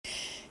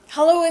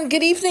Hello and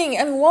good evening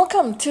and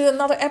welcome to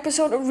another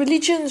episode of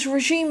Religions,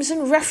 Regimes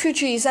and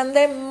Refugees and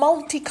their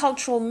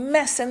multicultural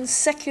mess and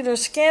secular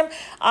scam.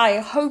 I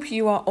hope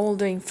you are all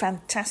doing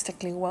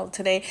fantastically well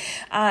today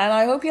and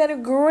I hope you had a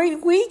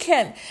great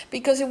weekend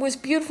because it was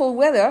beautiful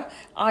weather.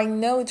 I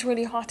know it's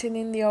really hot in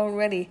India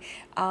already.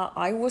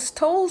 I was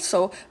told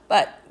so,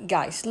 but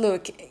guys,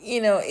 look,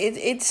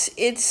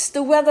 it's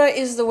the weather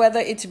is the weather.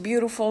 It's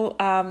beautiful.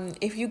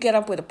 If you get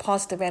up with a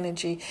positive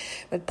energy,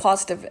 with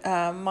positive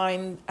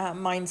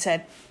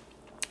mindset,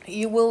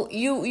 you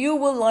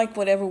will like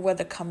whatever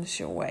weather comes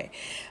your way.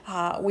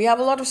 We have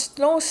a lot of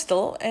snow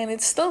still, and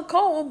it's still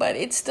cold, but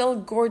it's still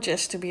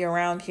gorgeous to be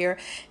around here.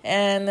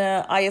 And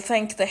I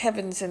thank the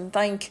heavens and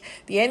thank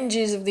the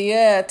energies of the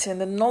earth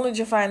and the knowledge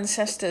of our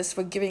ancestors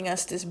for giving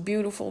us this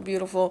beautiful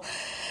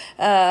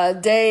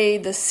day,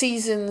 the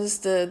seasons,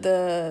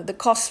 the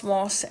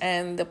cosmos,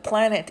 and the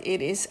planet.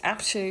 It is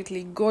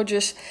absolutely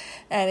gorgeous,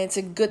 and it's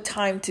a good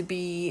time to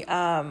be.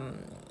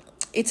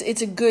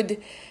 It's a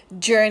good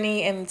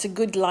journey and it's a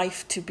good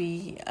life to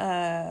be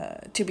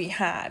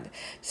had.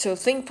 So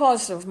think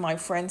positive, my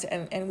friends,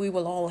 and we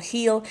will all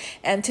heal.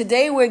 And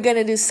today we're going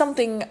to do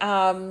something.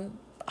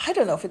 I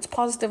don't know if it's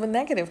positive or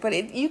negative,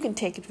 but you can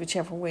take it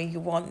whichever way you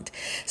want.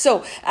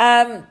 So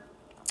on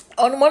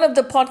one of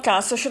the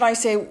podcasts, or should I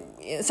say,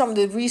 some of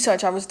the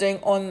research I was doing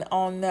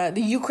on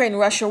the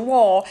Ukraine-Russia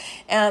war,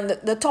 and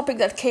the topic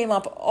that came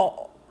up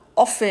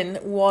often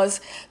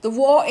was the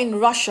war in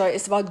Russia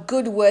is about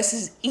good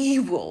versus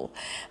evil,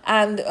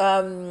 and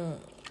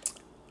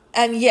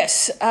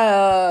yes,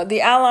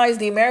 the Allies,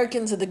 the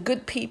Americans, are the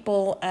good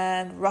people,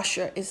 and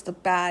Russia is the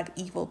bad,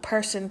 evil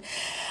person.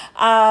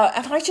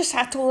 And I just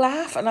had to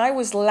laugh, and I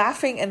was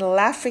laughing, and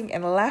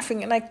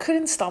I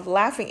couldn't stop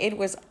laughing. It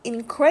was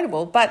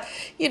incredible. But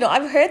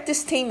I've heard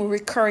this theme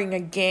recurring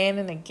again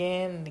and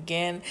again and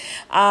again.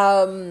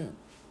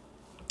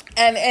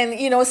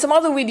 And some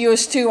other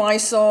videos too. I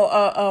saw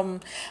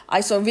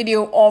a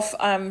video of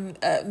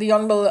the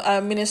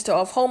Honorable Minister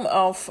of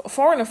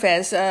Foreign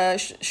Affairs,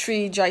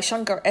 Sri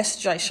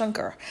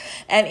Jaishankar,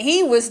 and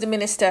he was the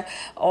minister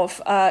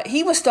of.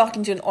 He was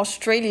talking to an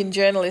Australian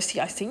journalist.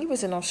 I think he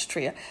was in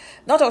Austria,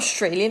 not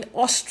Australian,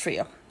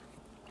 Austria.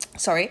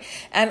 Sorry,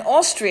 and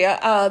Austria,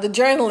 the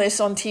journalist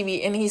on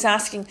TV, and he's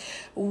asking,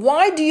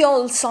 why do you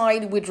all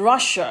side with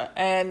Russia?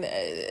 And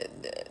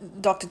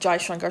Dr.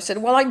 Jaishankar said,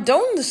 well, I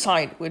don't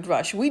side with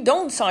Russia. We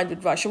don't side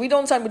with Russia. We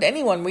don't side with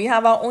anyone. We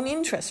have our own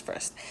interests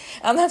first.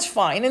 And that's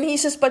fine. And he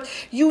says, but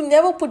you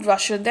never put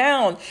Russia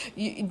down.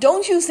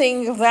 Don't you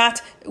think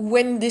that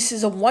when this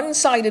is a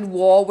one-sided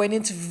war, when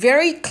it's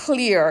very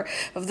clear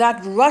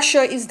that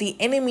Russia is the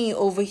enemy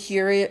over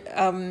here,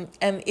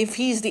 and if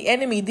he's the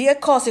enemy, they're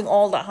causing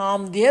all the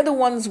harm. They're the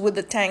ones with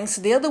the tanks.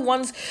 They're the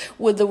ones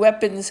with the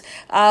weapons.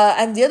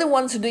 And they're the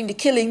ones who are doing the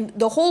killing.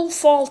 The whole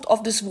fault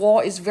of this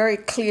war is very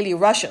clearly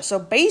Russia. So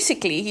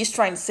basically, he's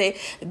trying to say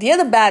they're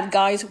the bad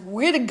guys,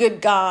 we're the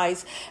good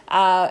guys,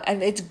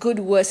 and it's good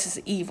versus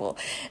evil.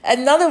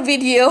 Another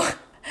video,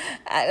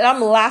 and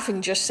I'm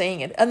laughing just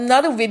saying it.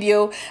 Another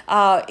video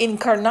in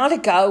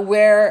Karnataka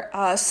where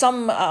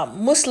some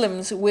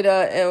Muslims with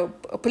a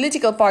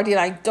political party, and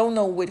I don't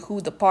know with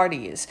who the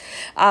party is,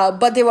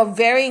 but they were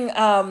wearing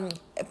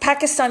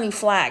Pakistani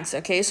flags.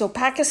 Okay, so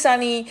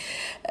Pakistani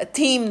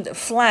themed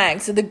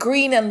flags, the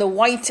green and the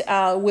white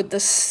with the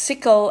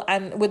sickle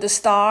and with the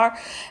star,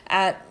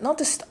 not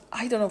the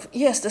I don't know.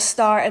 Yes, the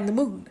star and the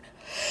moon.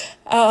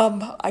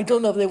 I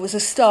don't know if there was a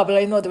star, but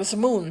I know there was a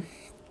moon.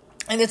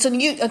 And it's on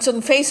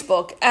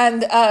Facebook,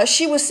 and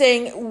she was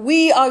saying,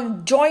 "We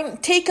are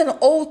take an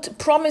oath,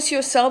 promise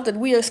yourself that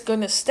we are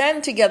going to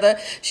stand together."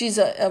 She's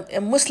a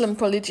Muslim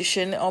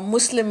politician or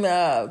Muslim,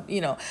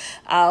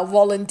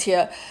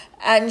 volunteer,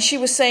 and she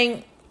was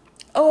saying,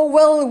 "Oh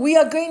well, we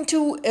are going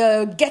to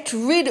get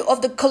rid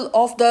of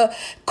the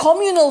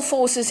communal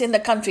forces in the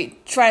country."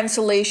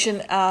 Translation: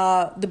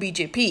 the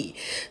BJP.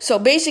 So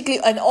basically,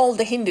 and all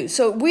the Hindus.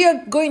 So we are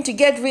going to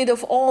get rid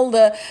of all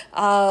the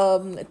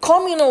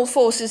communal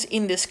forces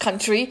in this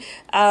country,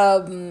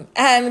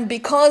 and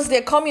because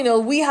they're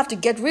communal, we have to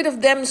get rid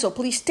of them. So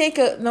please take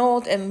a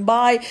note, and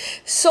by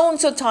so and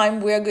so time,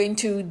 we're going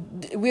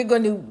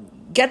to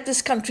get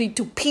this country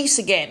to peace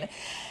again.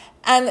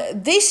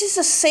 And this is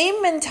the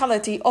same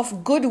mentality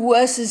of good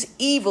versus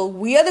evil.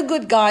 We are the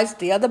good guys,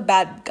 they are the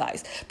bad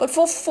guys. But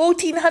for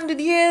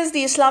 1400 years,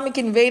 the Islamic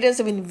invaders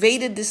have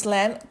invaded this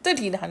land,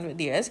 1300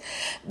 years,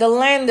 the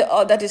land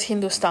that is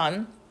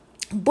Hindustan,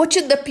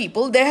 butchered the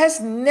people. There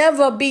has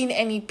never been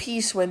any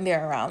peace when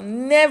they're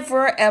around.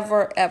 Never,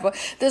 ever, ever.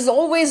 There's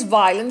always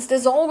violence.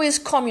 There's always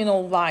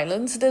communal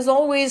violence. There's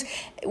always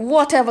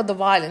whatever the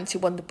violence you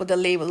want to put a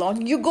label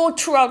on. You go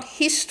throughout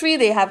history,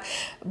 they have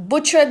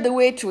butchered the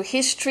way through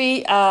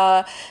history.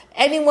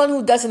 Anyone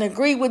who doesn't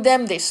agree with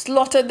them, they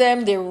slaughter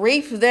them, they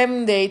rape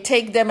them, they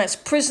take them as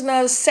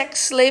prisoners, sex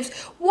slaves.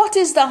 What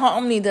is the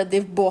harmony that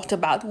they've brought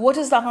about? What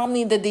is the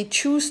harmony that they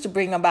choose to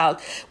bring about?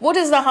 What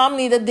is the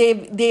harmony that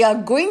they are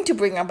going to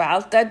bring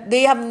about that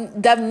they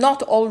have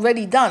not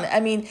already done? I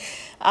mean,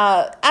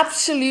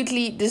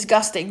 Absolutely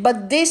disgusting.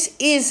 But this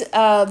is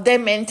their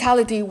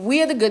mentality.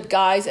 We are the good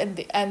guys, and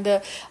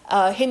the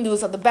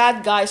Hindus are the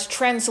bad guys.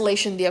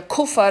 Translation: they are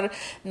kufar,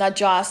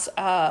 najas,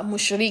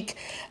 mushrik.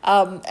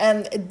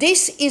 And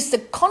this is the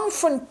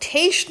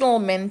confrontational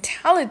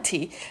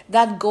mentality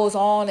that goes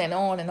on and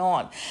on and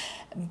on.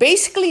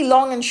 Basically,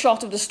 long and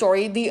short of the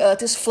story, the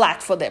earth is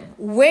flat for them.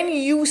 When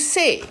you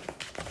say,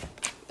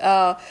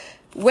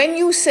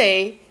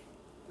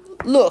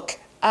 look,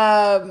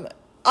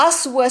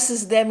 us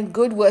versus them,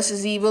 good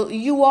versus evil,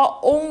 you are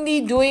only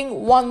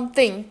doing one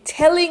thing,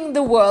 telling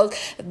the world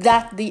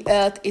that the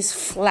earth is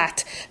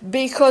flat,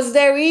 because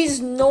there is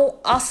no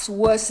us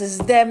versus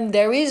them,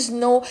 there is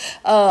no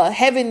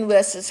heaven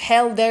versus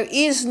hell, there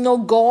is no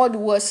God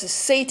versus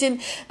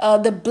Satan,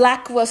 the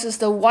black versus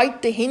the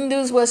white, the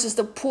Hindus versus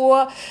the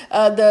poor,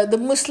 the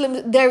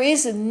Muslims. There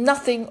is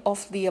nothing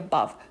of the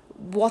above.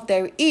 What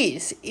there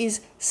is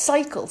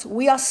cycles.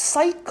 We are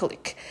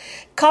cyclic.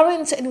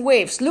 Currents and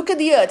waves. Look at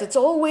the earth. It's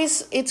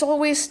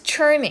always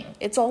churning.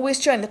 It's always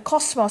churning. The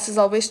cosmos is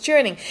always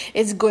churning.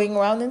 It's going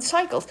around in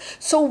cycles.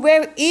 So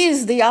where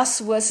is the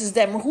us versus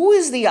them? Who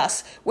is the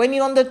us? When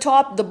you're on the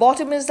top, the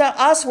bottom is the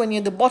us. When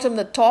you're the bottom,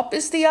 the top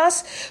is the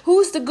us.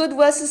 Who's the good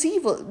versus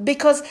evil?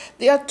 Because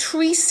there are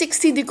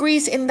 360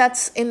 degrees in that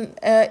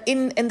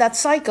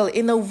cycle.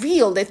 In a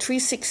wheel, there are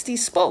 360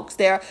 spokes.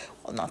 There are,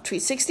 well, not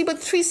 360, but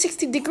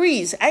 360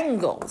 degrees,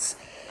 angles.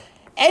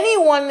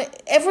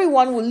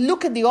 Everyone will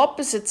look at the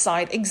opposite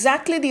side,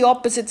 exactly the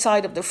opposite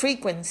side of the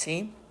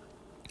frequency,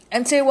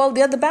 and say, well,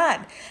 they're the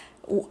bad.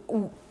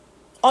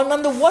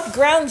 Under what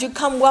grounds you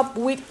come up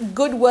with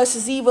good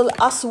versus evil,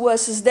 us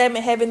versus them,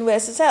 heaven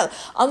versus hell?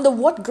 Under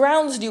what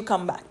grounds do you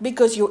come back?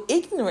 Because you're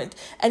ignorant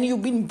and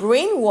you've been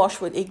brainwashed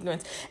with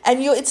ignorance.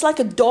 And it's like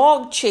a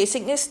dog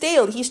chasing his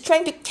tail. He's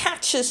trying to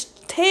catch his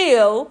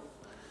tail,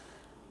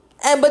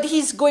 but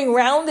he's going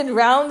round and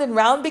round and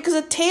round because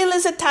the tail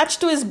is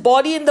attached to his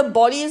body and the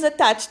body is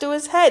attached to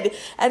his head.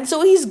 And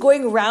so he's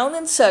going round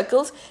in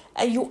circles.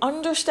 And you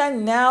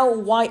understand now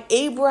why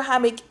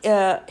Abrahamic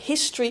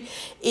history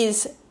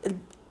is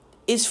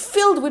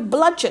filled with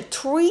bloodshed.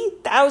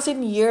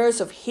 3,000 years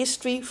of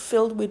history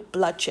filled with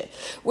bloodshed.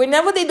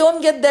 Whenever they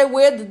don't get their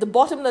way at the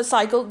bottom of the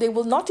cycle, they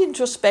will not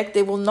introspect,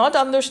 they will not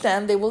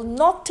understand, they will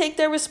not take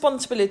their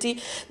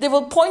responsibility. They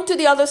will point to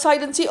the other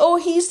side and say, oh,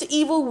 he's the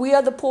evil, we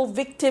are the poor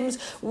victims,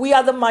 we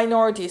are the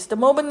minorities. The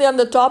moment they're on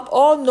the top,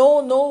 oh,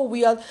 no,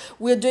 we are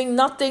doing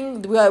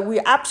nothing,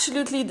 we're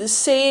absolutely the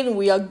same,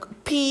 we are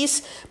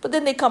peace. But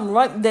then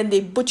then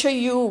they butcher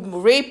you,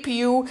 rape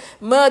you,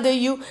 murder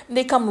you, and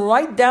they come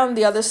right down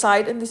the other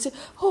side and they say,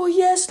 oh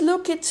yes,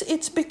 look,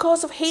 it's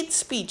because of hate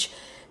speech.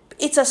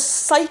 It's a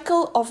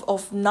cycle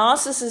of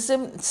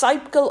narcissism,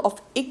 cycle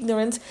of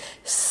ignorance,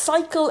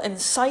 cycle and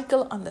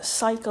cycle on the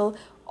cycle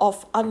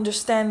of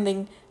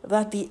understanding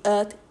that the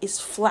earth is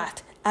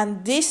flat.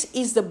 And this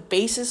is the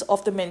basis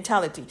of the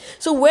mentality.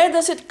 So where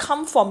does it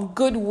come from,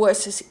 good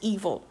versus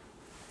evil?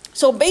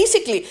 So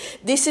basically,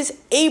 this is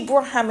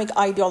Abrahamic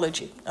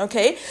ideology,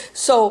 okay?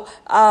 So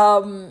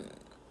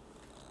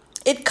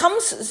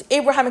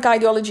Abrahamic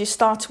ideology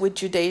starts with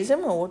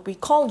Judaism, or what we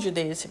call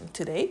Judaism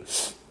today.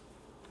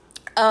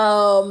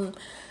 There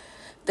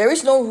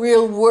is no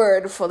real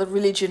word for the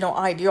religion or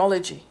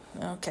ideology,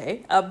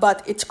 okay?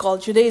 But it's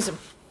called Judaism.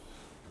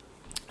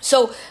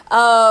 So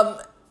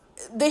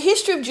the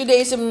history of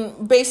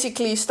Judaism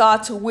basically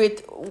starts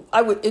with,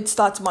 it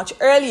starts much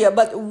earlier,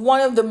 but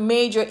one of the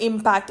major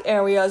impact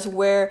areas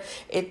where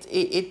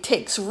it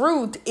takes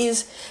root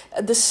is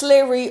the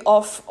slavery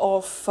of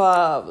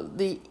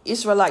the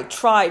Israelite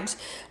tribes,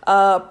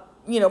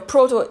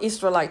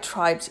 proto-Israelite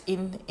tribes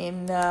in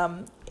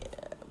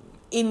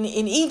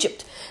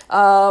Egypt.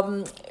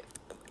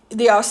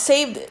 They are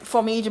saved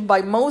from Egypt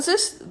by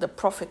Moses, the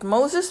prophet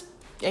Moses.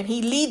 And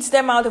he leads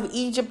them out of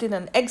Egypt in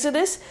an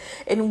exodus,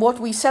 in what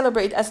we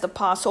celebrate as the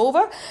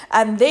Passover.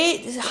 And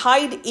they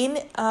hide in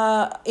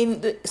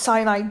the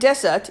Sinai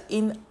desert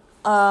near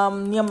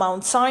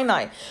Mount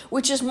Sinai,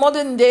 which is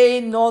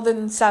modern-day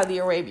northern Saudi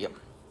Arabia.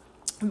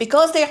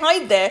 Because they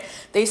hide there,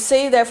 they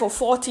stay there for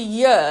 40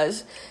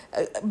 years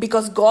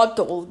because God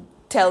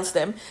tells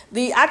them.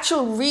 The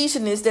actual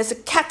reason is there's a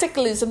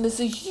cataclysm, there's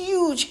a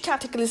huge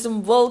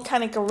cataclysm,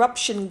 volcanic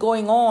eruption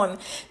going on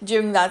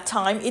during that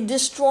time. It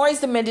destroys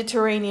the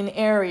Mediterranean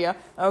area,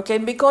 okay?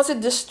 Because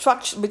of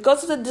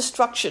the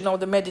destruction of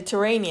the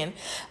Mediterranean,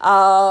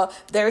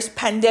 there's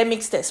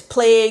pandemics, there's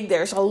plague,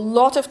 there's a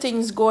lot of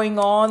things going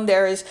on,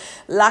 there is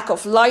lack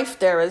of life,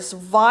 there is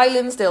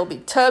violence, there'll be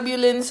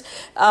turbulence,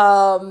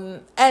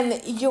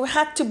 and you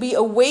had to be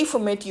away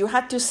from it, you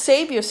had to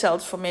save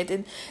yourself from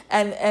it,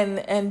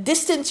 and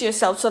distance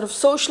yourself, sort of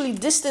socially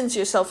distance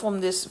yourself from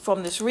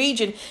this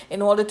region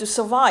in order to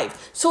survive.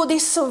 So they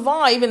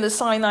survive in the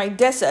Sinai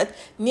desert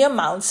near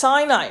Mount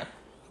Sinai.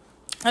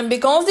 And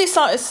because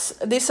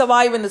they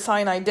survive in the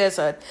Sinai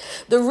desert,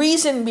 the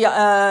reason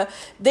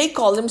they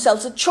call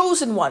themselves a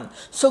chosen one.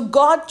 So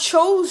God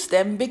chose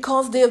them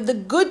because they are the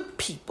good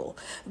people.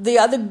 They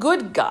are the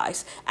good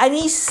guys. And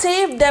he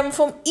saved them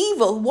from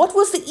evil. What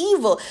was the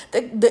evil?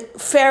 The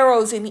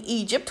pharaohs in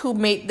Egypt who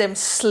made them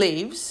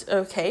slaves,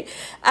 okay?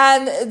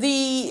 And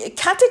the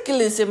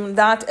cataclysm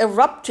that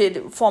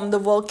erupted from the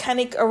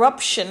volcanic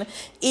eruption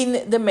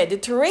in the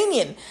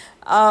Mediterranean.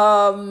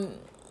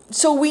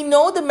 So we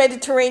know the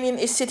Mediterranean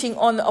is sitting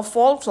on a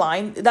fault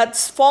line. That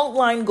fault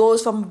line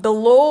goes from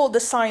below the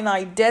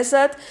Sinai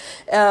desert,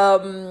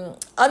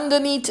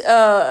 underneath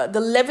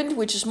the Levant,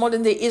 which is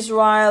modern day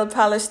Israel,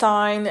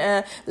 Palestine,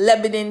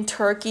 Lebanon,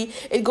 Turkey.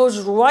 It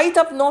goes right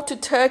up north to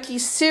Turkey,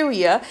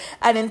 Syria,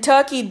 and in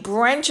Turkey it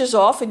branches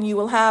off, and you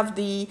will have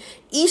the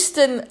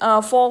eastern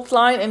fault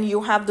line, and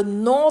you have the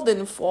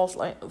northern fault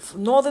line,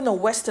 northern or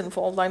western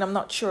fault line. I'm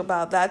not sure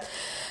about that.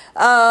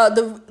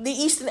 The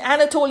eastern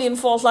Anatolian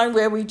fault line,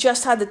 where we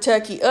just had the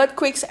Turkey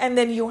earthquakes, and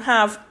then you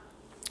have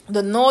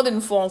the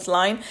northern fault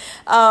line,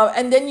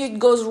 and then it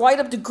goes right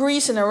up to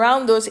Greece and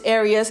around those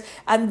areas.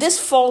 And this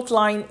fault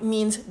line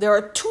means there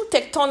are two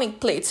tectonic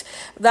plates.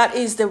 That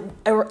is the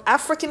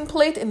African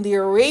plate and the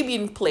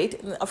Arabian plate.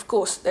 And of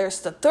course,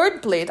 there's the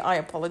third plate, I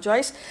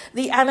apologize,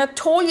 the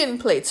Anatolian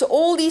plate. So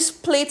all these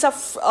plates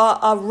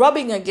are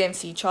rubbing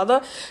against each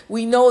other.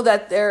 We know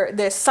that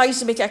there's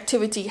seismic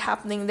activity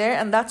happening there,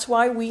 and that's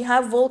why we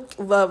have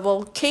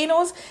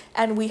volcanoes,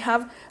 and we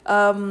have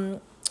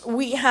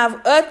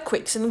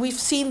earthquakes, and we've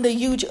seen the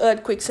huge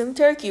earthquakes in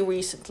Turkey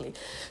recently.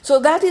 So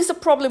that is a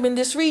problem in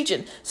this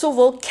region. So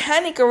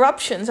volcanic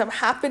eruptions have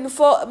happened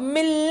for a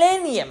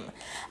millennium.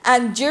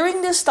 And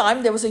during this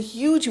time, there was a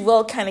huge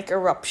volcanic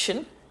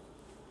eruption.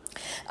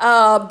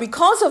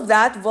 Because of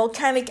that,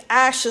 volcanic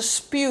ash is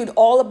spewed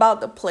all about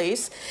the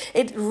place.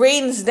 It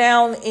rains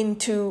down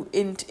into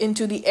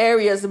the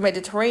areas, the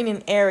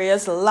Mediterranean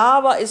areas.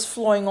 Lava is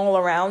flowing all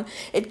around.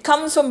 It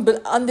comes from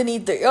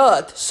underneath the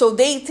earth. So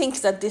they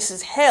think that this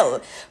is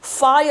hell.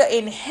 Fire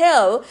in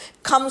hell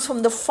comes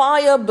from the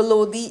fire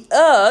below the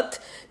earth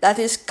that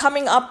is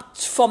coming up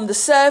from the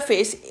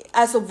surface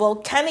as a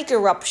volcanic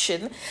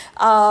eruption.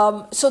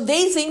 So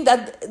they think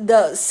that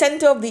the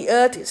center of the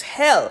earth is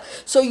hell.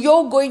 So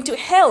you're going to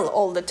hell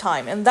all the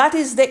time. And that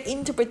is the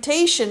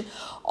interpretation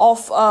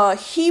of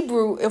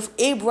of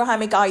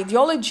Abrahamic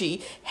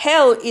ideology.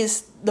 Hell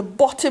is the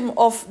bottom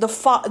of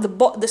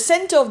the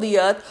center of the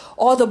earth,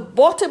 or the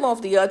bottom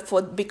of the earth,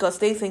 because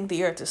they think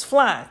the earth is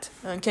flat.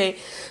 Okay,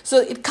 so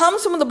it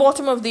comes from the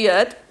bottom of the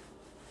earth.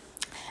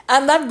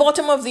 And that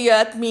bottom of the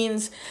earth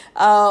means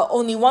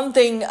only one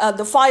thing: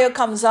 the fire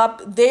comes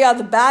up. They are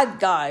the bad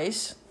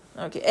guys.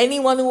 Okay,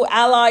 anyone who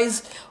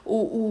allies,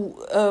 who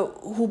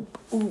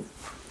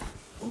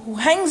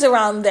hangs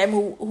around them,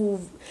 who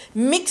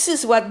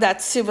mixes with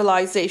that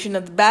civilization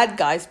of the bad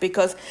guys,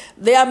 because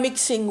they are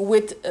mixing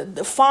with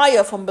the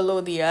fire from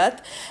below the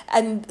earth.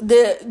 And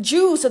the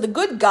Jews are the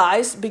good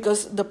guys,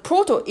 because the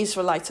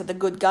proto-Israelites are the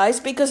good guys,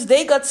 because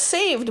they got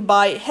saved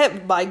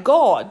by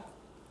God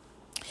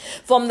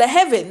from the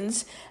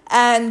heavens,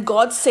 and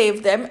God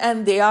saved them,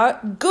 and they are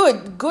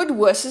good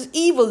versus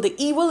evil. The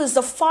evil is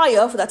the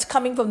fire that's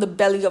coming from the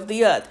belly of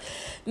the earth.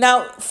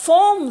 Now,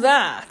 from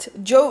that,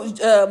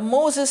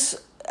 Moses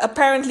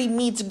apparently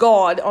meets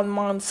God on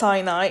Mount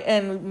Sinai,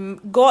 and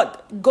God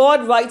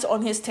writes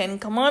on his 10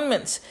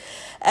 commandments,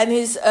 and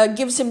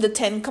gives him the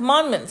 10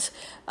 commandments.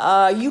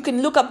 You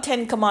can look up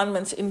 10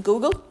 commandments in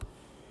Google.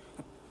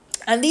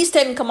 And these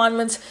 10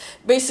 commandments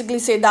basically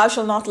say, thou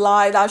shalt not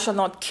lie, thou shalt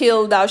not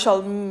kill, thou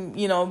shalt,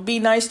 be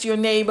nice to your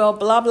neighbor,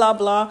 blah, blah,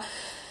 blah.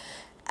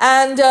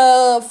 And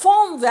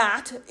from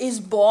that is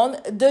born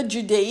the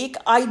Judaic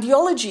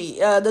ideology.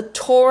 The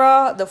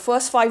Torah, the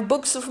first 5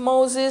 books of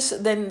Moses,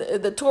 then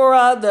the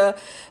Torah, the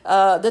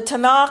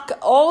Tanakh,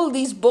 all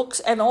these books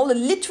and all the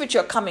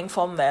literature coming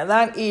from there.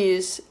 That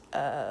is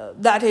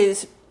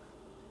the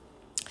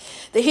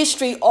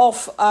history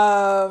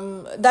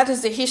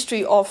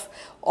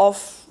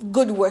of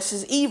good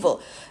versus evil.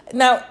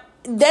 Now,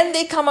 then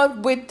they come up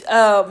with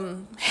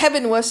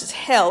heaven versus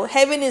hell.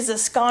 Heaven is the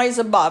skies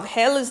above.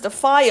 Hell is the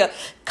fire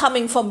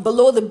coming from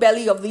below the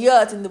belly of the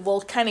earth in the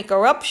volcanic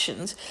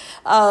eruptions.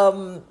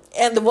 And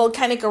the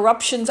volcanic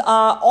eruptions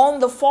are on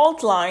the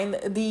fault line,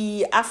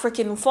 the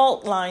African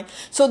fault line.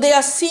 So they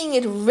are seeing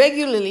it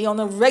regularly on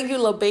a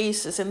regular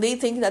basis, and they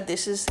think that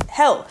this is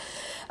hell.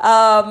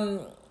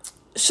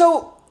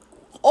 So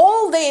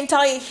all the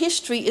entire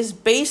history is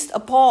based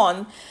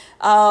upon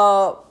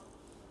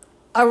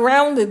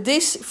around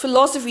this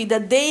philosophy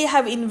that they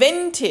have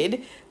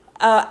invented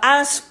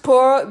as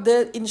per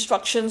the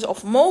instructions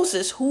of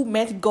Moses, who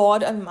met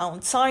God on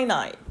Mount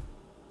Sinai.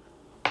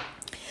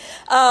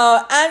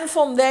 And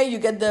from there you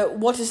get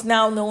what is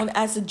now known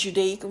as the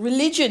Judaic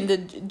religion, the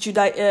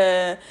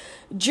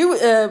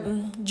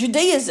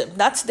Judaism.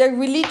 That's their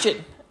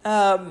religion.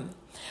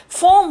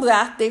 From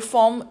that, they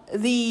form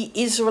the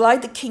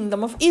Israelite, the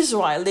kingdom of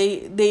Israel.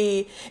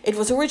 It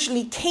was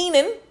originally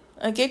Canaan,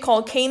 okay,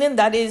 called Canaan.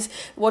 That is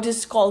what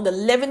is called the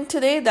Levant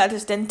today. That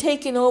is then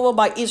taken over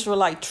by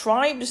Israelite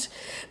tribes.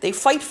 They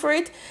fight for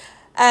it,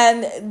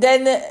 and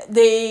then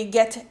they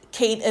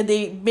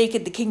they make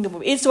it the kingdom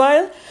of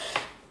Israel.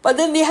 But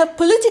then they have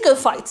political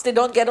fights. They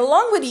don't get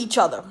along with each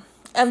other.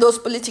 And those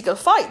political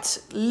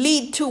fights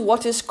lead to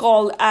what is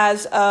called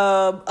as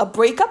a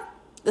breakup,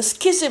 the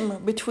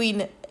schism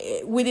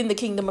within the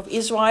kingdom of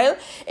Israel.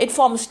 It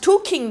forms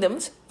two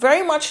kingdoms,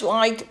 very much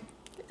like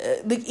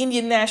the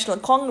Indian National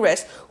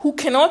Congress, who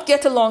cannot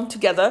get along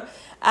together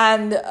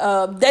and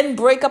then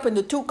break up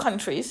into two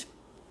countries.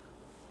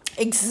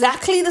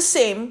 Exactly the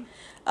same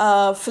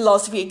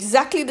philosophy,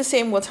 exactly the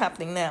same what's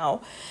happening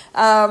now.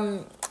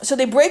 So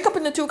they break up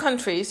into two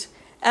countries,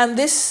 and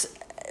this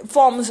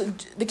forms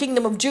the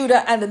kingdom of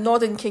Judah and the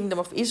northern kingdom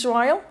of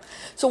Israel.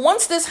 So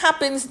once this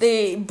happens,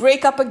 they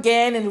break up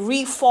again and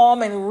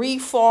reform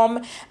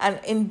and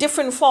in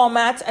different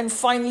formats, and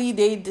finally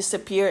they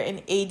disappear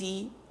in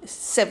AD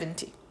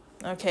 70.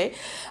 Okay,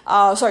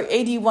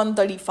 AD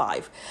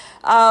 135.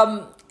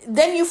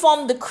 Then you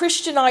form the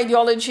Christian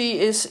ideology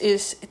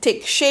is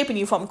take shape, and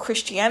you form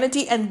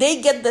Christianity, and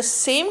they get the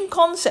same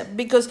concept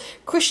because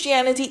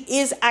Christianity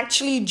is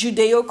actually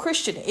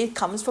Judeo-Christian. It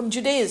comes from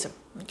Judaism.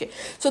 Okay,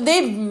 so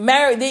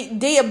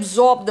they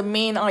absorb the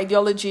main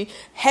ideology,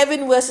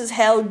 heaven versus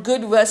hell,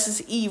 good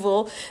versus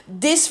evil.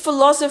 This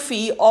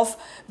philosophy of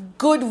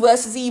good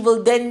versus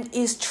evil then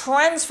is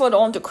transferred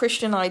onto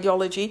Christian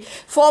ideology.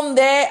 From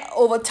there,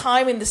 over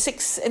time, in the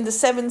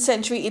 7th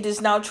century, it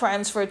is now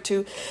transferred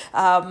to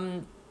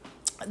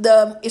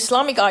the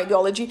Islamic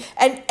ideology,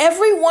 and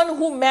everyone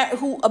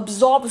who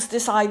absorbs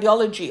this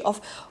ideology of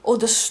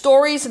the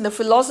stories and the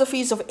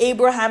philosophies of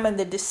Abraham and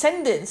the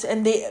descendants,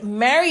 and they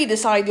marry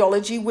this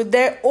ideology with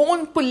their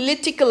own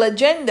political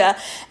agenda,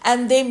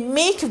 and they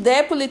make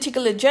their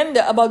political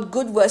agenda about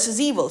good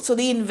versus evil. So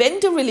they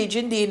invent a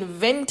religion, they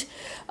invent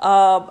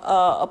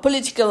a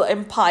political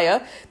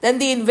empire, then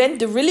they invent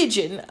the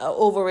religion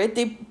over it.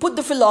 They put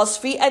the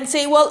philosophy and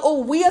say,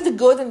 we are the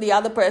good and the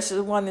other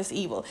one is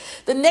evil.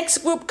 The next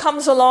group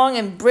comes along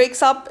and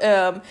breaks up,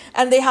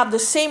 and they have the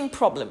same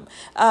problem.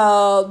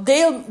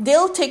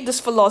 They'll take this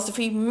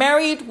philosophy,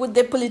 marry it with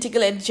their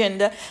political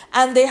agenda,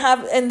 and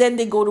then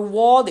they go to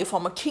war. They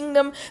form a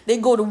kingdom. They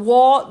go to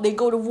war.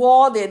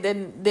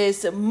 Then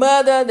there's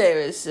murder. There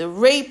is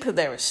rape.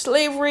 There is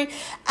slavery,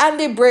 and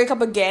they break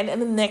up again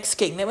in the next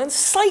kingdom. And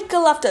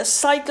cycle after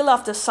cycle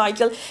after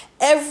cycle,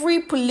 every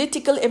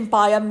political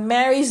empire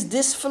marries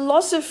this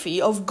philosophy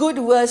of good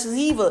versus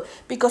evil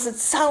because it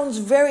sounds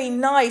very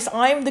nice.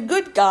 I'm the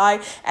good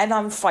guy and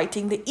I'm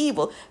fighting the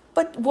evil.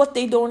 But what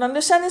they don't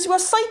understand is we're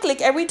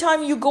cyclic. Every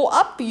time you go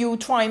up, you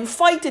try and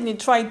fight and you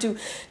try to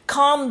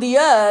calm the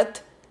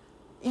earth.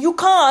 You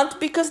can't,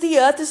 because the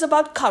earth is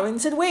about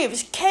currents and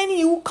waves. Can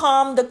you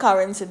calm the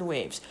currents and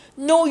waves?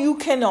 No, you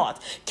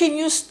cannot. Can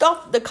you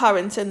stop the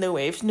currents and the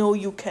waves? No,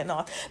 you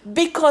cannot.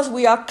 Because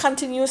we are a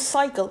continuous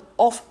cycle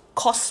of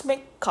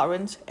cosmic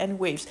currents and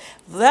waves.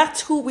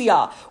 That's who we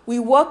are. We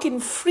work in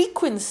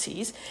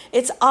frequencies.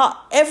 It's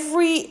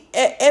every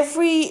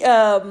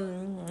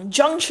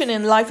junction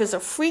in life is a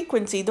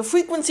frequency. The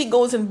frequency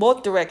goes in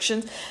both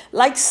directions,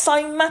 like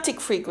cymatic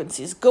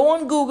frequencies. Go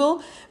on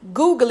Google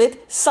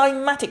it,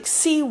 cymatic,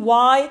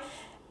 CYMATIC,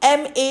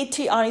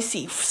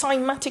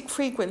 cymatic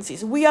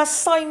frequencies. We are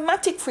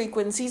cymatic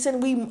frequencies,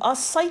 and we are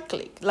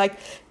cyclic, like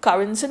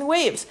currents and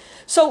waves.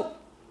 So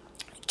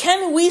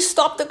can we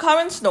stop the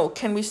currents? No.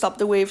 Can we stop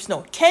the waves?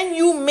 No. Can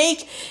you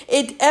make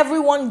it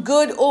everyone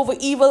good over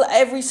evil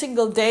every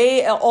single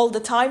day, all the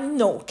time?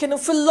 No. Can a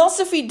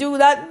philosophy do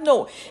that?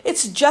 No.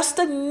 It's just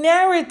a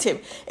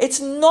narrative.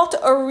 It's not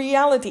a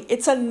reality.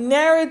 It's a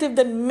narrative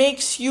that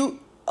makes you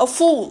a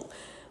fool.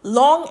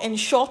 Long and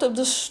short of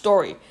the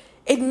story,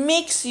 it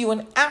makes you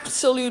an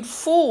absolute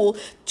fool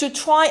to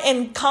try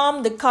and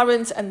calm the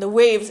currents and the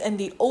waves and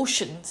the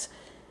oceans.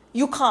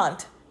 You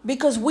can't.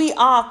 Because we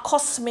are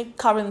cosmic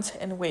currents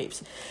and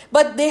waves.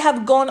 But they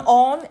have gone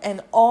on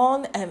and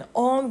on and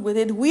on with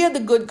it. We are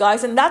the good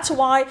guys. And that's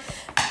why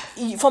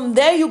from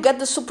there you get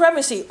the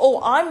supremacy.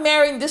 I'm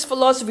marrying this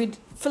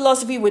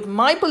philosophy with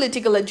my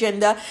political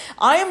agenda.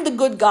 I am the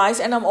good guys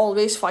and I'm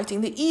always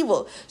fighting the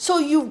evil. So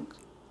you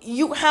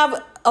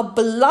have a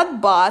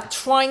bloodbath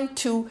trying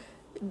to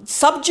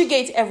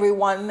subjugate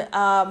everyone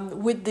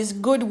with this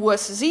good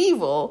versus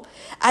evil.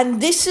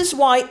 And this is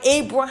why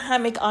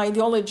Abrahamic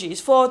ideologies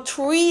for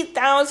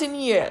 3,000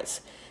 years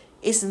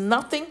is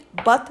nothing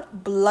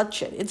but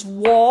bloodshed. It's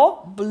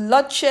war,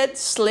 bloodshed,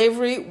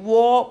 slavery,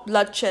 war,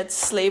 bloodshed,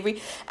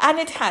 slavery. And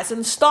it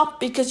hasn't stopped,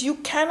 because you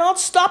cannot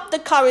stop the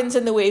currents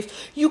and the waves.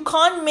 You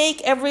can't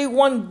make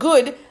everyone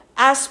good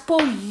as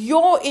per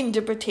your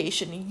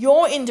interpretation.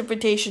 Your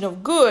interpretation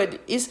of good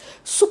is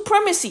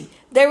supremacy.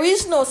 There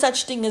is no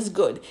such thing as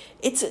good.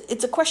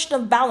 It's a question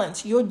of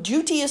balance. Your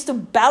duty is to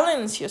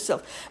balance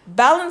yourself.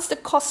 Balance the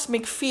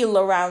cosmic field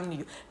around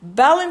you.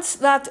 Balance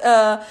that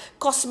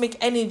cosmic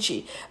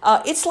energy.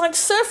 It's like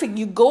surfing.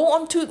 You go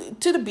onto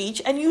the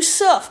beach and you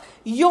surf.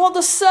 You're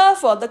the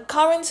surfer. The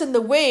currents and the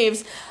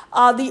waves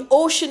are the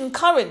ocean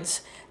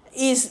currents.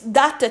 is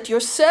that you're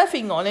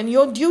surfing on, and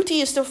your duty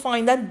is to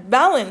find that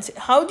balance.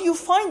 How do you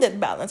find that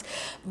balance?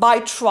 By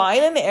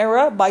trial and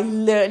error, by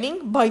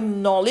learning, by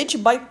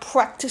knowledge, by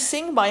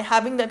practicing, by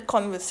having that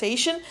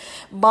conversation,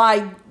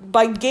 by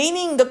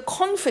gaining the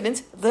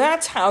confidence.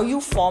 That's how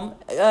you form,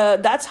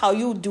 that's how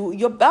you do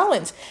your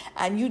balance,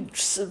 and you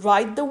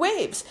ride the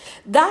waves.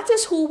 That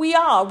is who we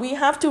are. We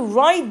have to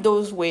ride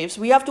those waves.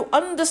 We have to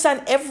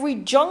understand every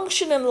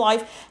junction in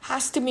life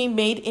has to be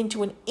made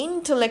into an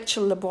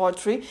intellectual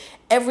laboratory.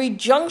 Every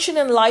junction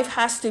in life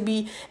has to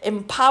be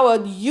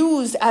empowered,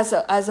 used as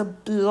a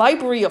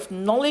library of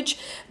knowledge.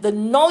 The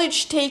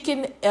knowledge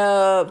taken,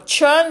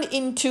 churned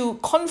into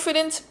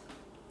confidence,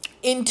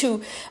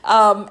 into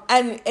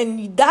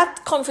and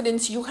that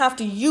confidence you have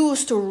to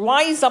use to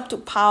rise up to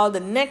power the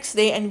next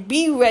day and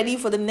be ready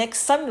for the next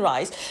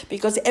sunrise,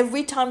 because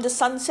every time the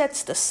sun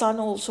sets, the sun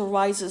also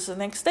rises the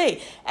next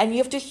day, and you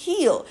have to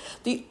heal.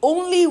 The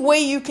only way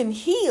you can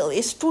heal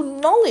is through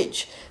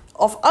knowledge,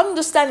 of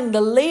understanding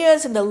the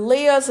layers and the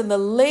layers and the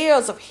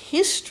layers of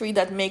history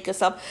that make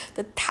us up,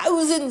 the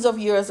thousands of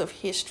years of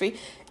history.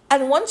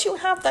 And once you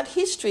have that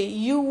history,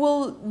 you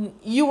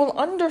will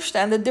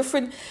understand the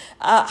different,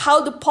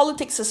 how the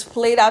politics has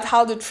played out,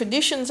 how the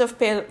traditions have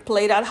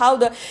played out, how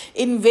the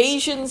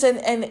invasions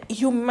and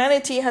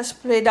humanity has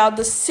played out,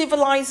 the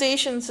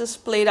civilizations has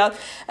played out.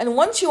 And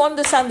once you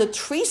understand the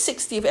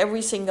 360 of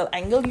every single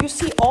angle, you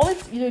see all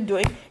you're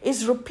doing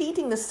is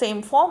repeating the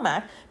same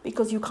format,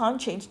 because you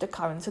can't change the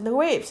currents and the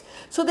waves.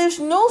 So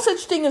there's no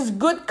such thing as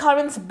good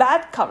currents,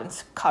 bad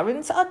currents.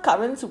 Currents are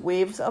currents,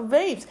 waves are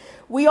waves.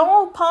 We are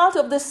all part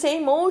of the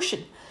same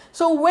ocean.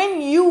 So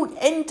when you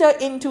enter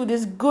into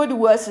this good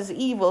versus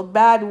evil,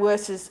 bad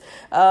versus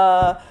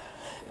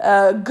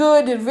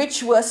good,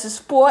 rich versus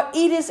poor,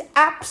 it is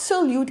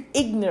absolute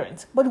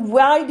ignorance. But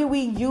why do we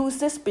use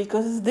this?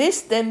 Because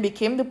this then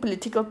became the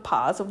political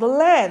powers of the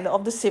land,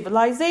 of the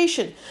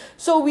civilization.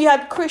 So we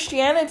had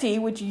Christianity,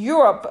 with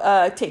Europe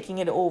taking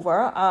it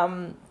over,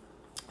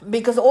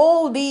 because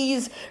all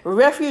these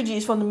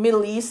refugees from the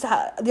Middle East,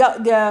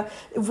 the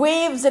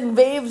waves and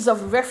waves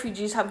of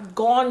refugees have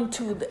gone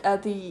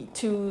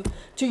to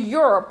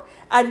Europe,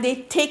 and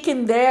they've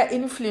taken their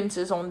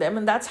influences on them,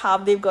 and that's how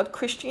they've got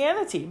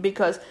Christianity,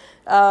 because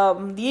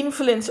the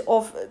influence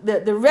of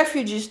the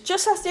refugees,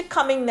 just as they're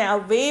coming now,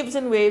 waves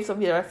and waves of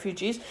the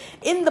refugees.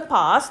 In the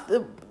past,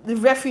 the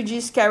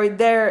refugees carried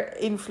their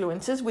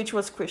influences, which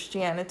was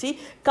Christianity,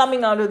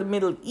 coming out of the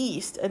Middle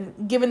East. And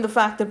given the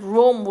fact that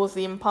Rome was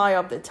the empire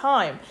of the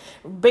time,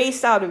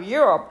 based out of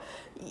Europe,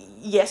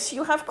 yes,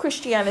 you have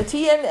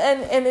Christianity,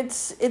 and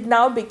it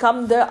now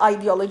become the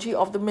ideology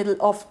of the middle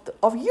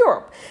of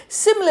Europe.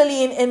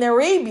 Similarly, in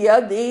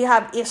Arabia, they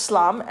have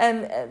Islam,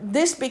 and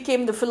this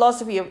became the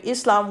philosophy of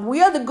Islam.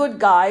 We are the good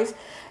guys,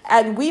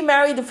 and we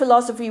marry the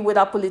philosophy with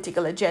our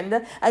political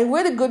agenda, and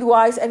we're the good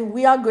guys, and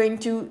we are going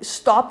to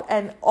stop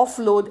and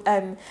offload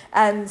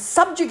and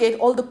subjugate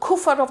all the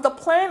kuffar of the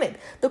planet.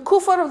 The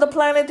kuffar of the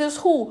planet is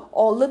who?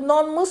 All the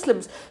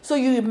non-Muslims. So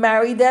you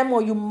marry them,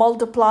 or you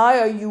multiply,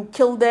 or you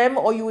kill them,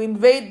 or you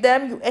invade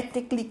them, you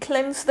ethnically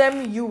cleanse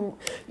them, you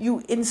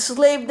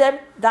enslave them.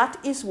 That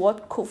is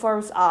what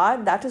kuffars are,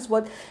 and that is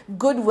what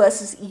good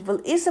versus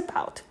evil is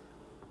about.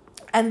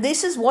 And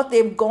this is what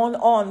they've gone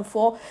on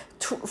for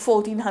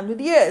 1400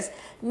 years.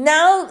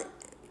 Now,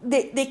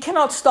 they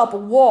cannot stop a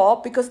war,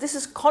 because this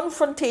is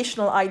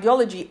confrontational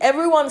ideology.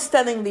 Everyone's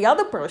telling the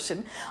other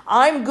person,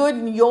 I'm good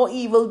and you're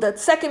evil. The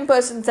second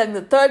person's telling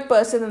the third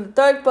person, and the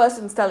third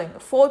person's telling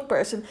the fourth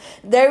person.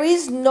 There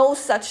is no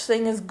such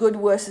thing as good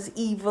versus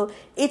evil.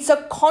 It's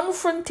a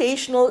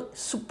confrontational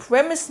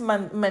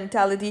supremacist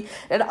mentality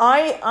that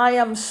I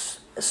am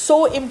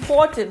so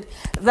important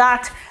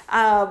that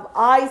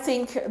I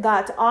think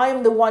that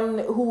I'm the one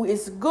who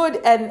is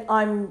good, and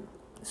I'm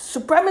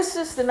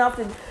supremacist enough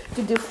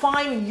to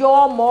define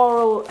your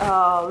moral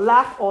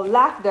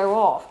lack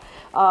thereof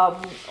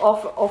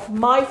of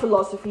my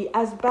philosophy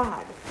as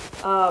bad.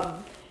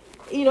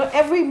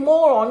 Every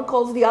moron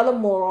calls the other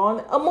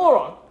moron a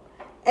moron.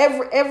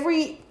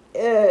 Every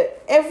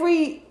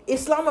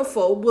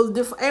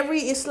Islamophobe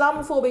every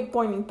Islamophobic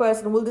pointing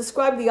person will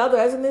describe the other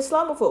as an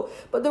Islamophobe,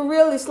 but the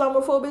real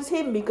Islamophobe is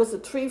him, because the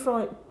three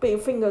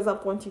fingers are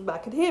pointing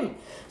back at him.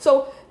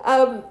 So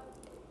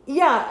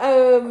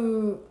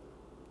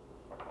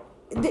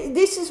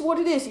this is what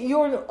it is.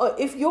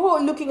 If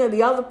you're looking at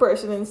the other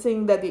person and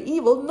saying that they're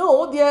evil,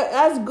 no, they're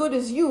as good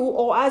as you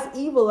or as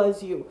evil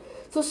as you.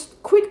 So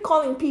quit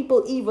calling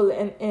people evil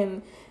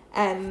and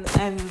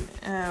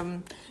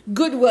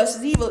good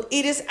versus evil.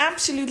 It is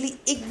absolutely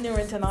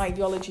ignorant an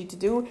ideology to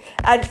do,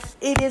 and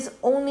it is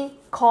only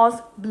cause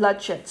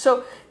bloodshed.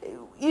 So,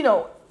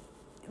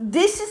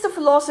 this is the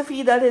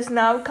philosophy that has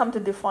now come to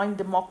define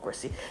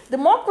democracy.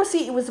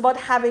 Democracy, it was about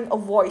having a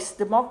voice.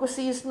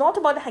 Democracy is not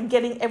about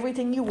getting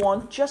everything you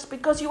want just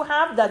because you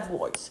have that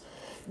voice.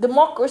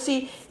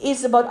 Democracy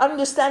is about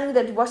understanding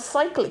that we're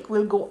cyclic.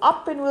 We'll go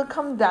up and we'll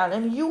come down.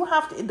 And you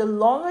have to, the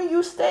longer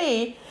you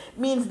stay,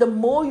 means the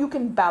more you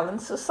can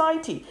balance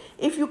society.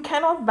 If you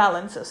cannot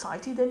balance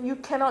society, then you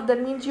cannot,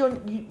 that means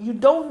you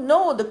don't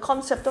know the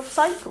concept of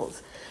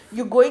cycles.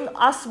 You're going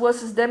us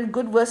versus them,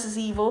 good versus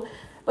evil.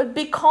 But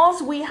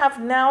because we have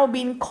now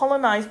been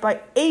colonized by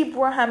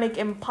Abrahamic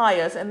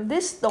empires, and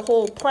this, the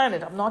whole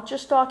planet, I'm not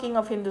just talking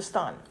of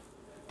Hindustan,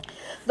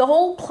 the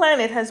whole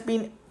planet has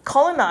been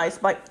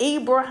colonized by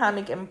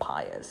Abrahamic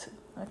empires.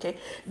 Okay,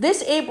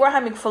 this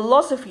Abrahamic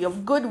philosophy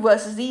of good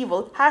versus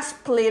evil has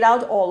played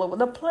out all over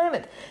the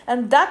planet.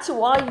 And that's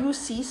why you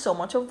see so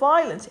much of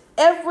violence.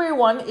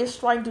 Everyone is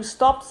trying to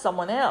stop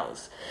someone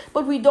else.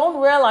 But we don't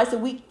realize that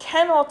we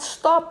cannot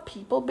stop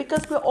people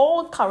because we're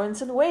all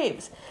currents and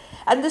waves.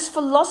 And this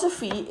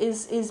philosophy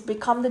is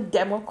become the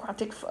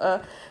democratic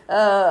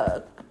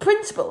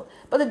principle.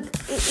 But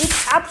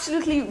it's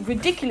absolutely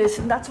ridiculous,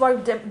 and that's why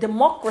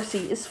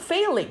democracy is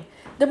failing.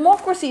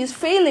 Democracy is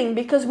failing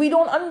because we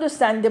don't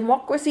understand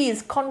democracy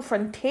is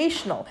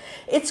confrontational.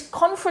 It's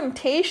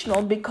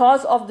confrontational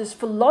because of this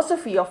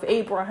philosophy of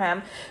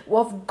Abraham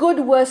of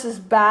good versus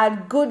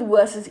bad, good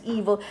versus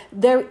evil.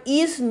 There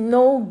is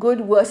no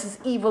good versus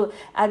evil,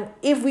 and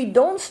if we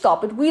don't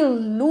stop it, we'll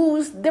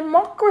lose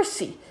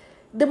democracy.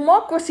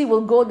 Democracy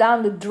will go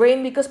down the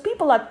drain because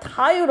people are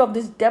tired of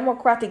this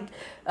democratic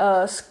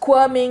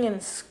squirming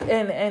and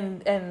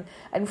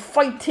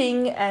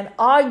fighting and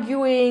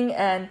arguing,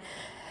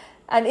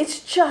 and it's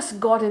just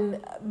gotten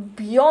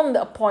beyond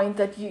a point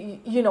that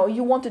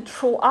you want to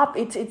throw up.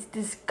 It's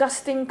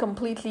disgusting,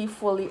 completely,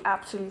 fully,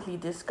 absolutely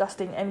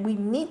disgusting. And we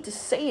need to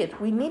say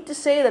it. We need to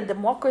say that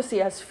democracy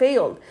has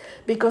failed,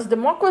 because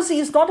democracy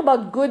is not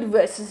about good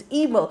versus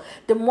evil.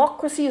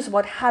 Democracy is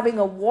about having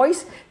a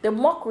voice.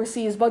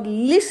 Democracy is about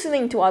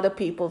listening to other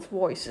people's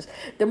voices.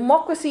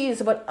 Democracy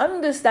is about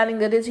understanding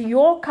that it's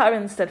your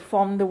currents that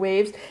form the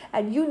waves,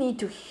 and you need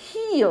to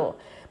heal.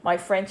 My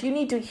friends, you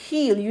need to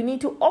heal. You need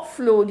to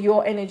offload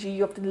your energy.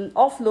 You have to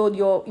offload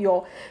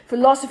your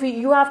philosophy.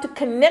 You have to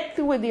connect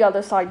with the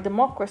other side.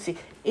 Democracy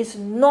is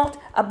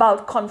not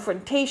about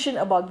confrontation,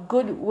 about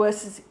good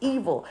versus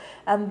evil.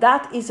 And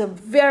that is a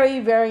very,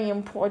 very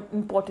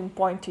important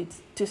point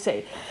to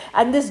say.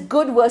 And this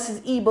good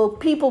versus evil,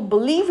 people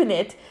believe in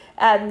it,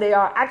 and they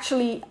are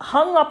actually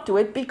hung up to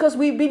it because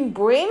we've been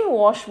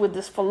brainwashed with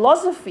this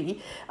philosophy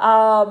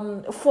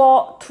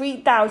for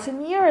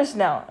 3,000 years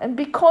now. And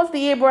because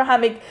the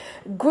Abrahamic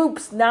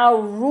groups now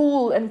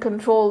rule and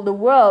control the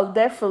world,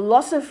 their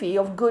philosophy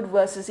of good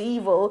versus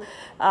evil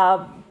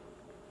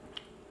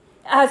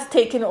has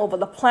taken over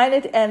the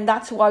planet, and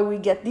that's why we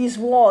get these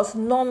wars,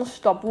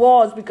 non-stop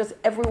wars, because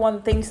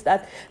everyone thinks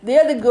that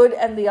they're the good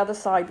and the other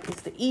side is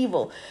the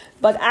evil.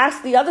 But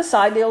ask the other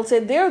side, they'll say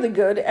they're the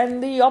good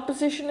and the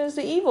opposition is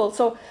the evil.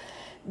 So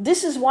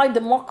this is why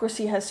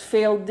democracy has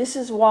failed. This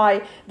is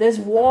why there's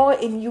war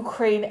in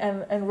Ukraine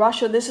and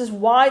Russia. This is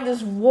why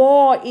there's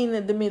war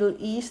in the Middle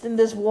East, and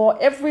there's war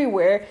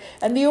everywhere.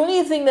 And the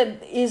only thing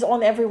that is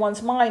on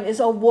everyone's mind is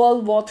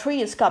World War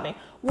III is coming.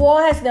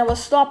 War has never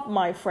stopped,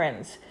 my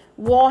friends.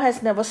 War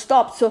has never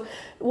stopped. So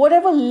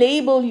whatever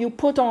label you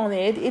put on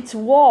it, it's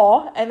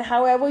war, and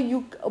however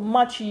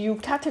much you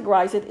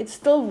categorize it, it's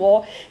still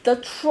war. The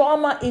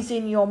trauma is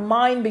in your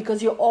mind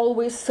because you're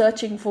always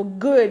searching for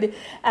good,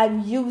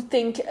 and you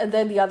think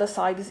that the other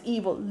side is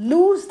evil.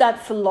 Lose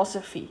that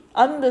philosophy.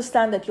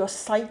 Understand that you're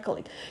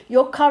cyclic.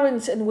 Your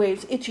currents and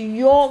waves, it's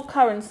your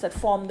currents that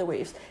form the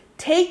waves.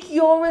 Take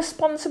your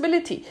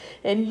responsibility,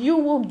 and you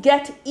will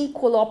get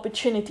equal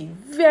opportunity.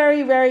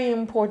 Very, very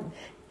important.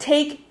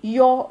 Take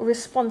your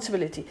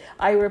responsibility,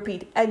 I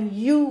repeat, and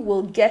you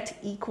will get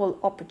equal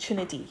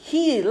opportunity.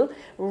 Heal,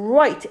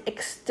 write,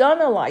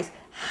 externalize,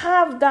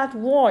 have that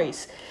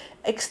voice.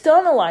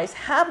 Externalize,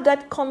 have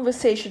that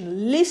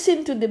conversation,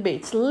 listen to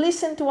debates,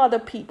 listen to other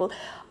people,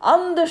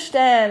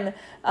 understand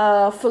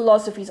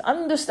philosophies,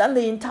 understand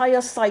the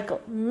entire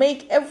cycle,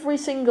 make every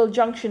single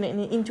junction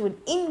into an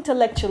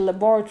intellectual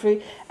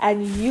laboratory,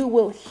 and you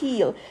will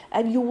heal.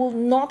 And you will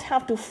not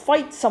have to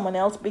fight someone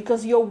else,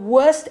 because your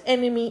worst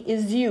enemy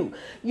is you.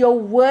 Your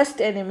worst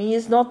enemy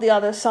is not the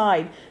other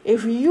side.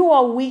 If you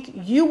are weak,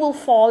 you will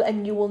fall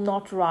and you will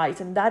not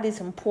rise, and that is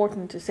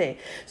important to say.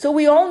 So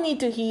we all need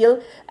to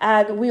heal,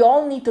 and we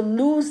all need to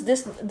lose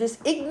this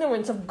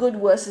ignorance of good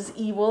versus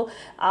evil.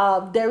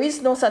 There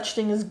is no such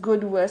thing as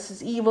good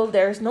versus evil.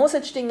 There is no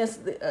such thing as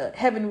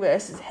heaven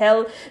versus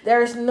hell.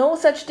 There is no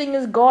such thing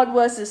as God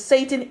versus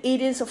Satan.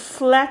 It is a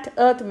flat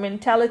earth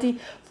mentality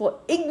for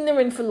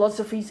ignorant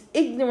philosophies,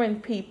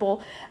 ignorant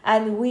people,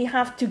 and we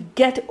have to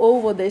get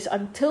over this.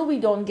 Until we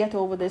don't get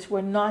over this,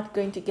 we're not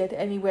going to get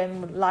anywhere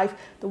in life.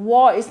 The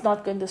war is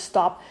not going to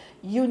stop.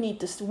 We need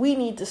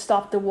to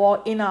stop the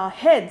war in our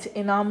heads,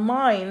 in our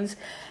minds,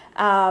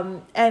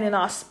 and in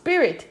our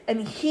spirit,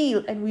 and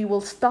heal, and we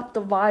will stop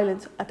the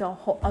violence at our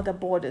other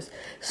borders.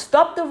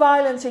 Stop the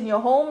violence in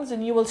your homes,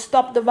 and you will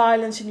stop the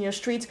violence in your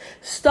streets.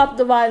 Stop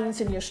the violence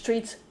in your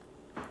streets,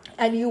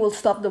 and you will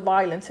stop the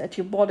violence at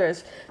your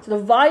borders. So the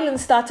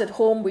violence starts at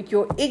home with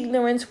your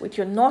ignorance, with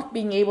your not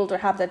being able to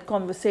have that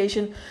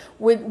conversation,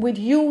 with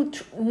you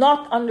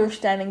not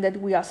understanding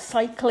that we are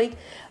cyclic.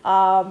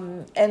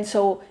 And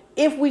so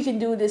if we can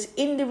do this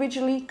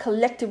individually,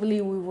 collectively,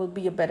 we will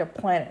be a better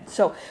planet.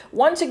 So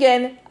once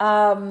again,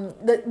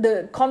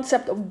 the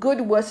concept of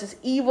good versus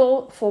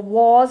evil for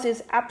wars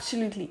is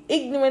absolutely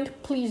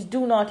ignorant. Please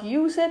do not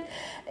use it.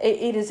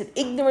 It is an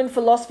ignorant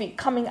philosophy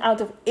coming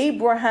out of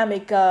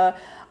Abrahamic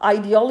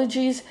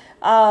ideologies,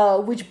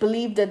 which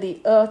believe that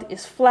the earth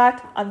is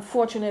flat.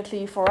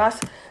 Unfortunately for us,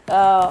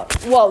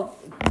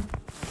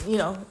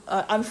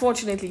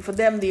 unfortunately for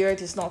them, the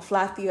earth is not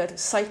flat, the earth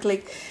is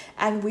cyclic,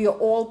 and we are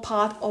all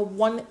part of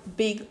one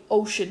big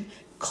ocean,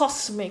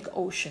 cosmic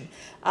ocean.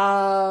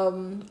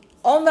 On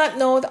that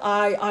note,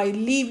 I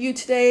leave you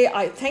today.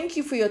 I thank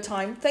you for your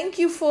time. Thank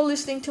you for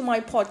listening to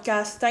my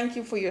podcast. Thank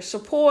you for your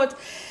support.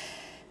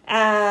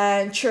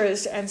 And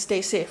cheers and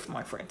stay safe,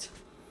 my friends.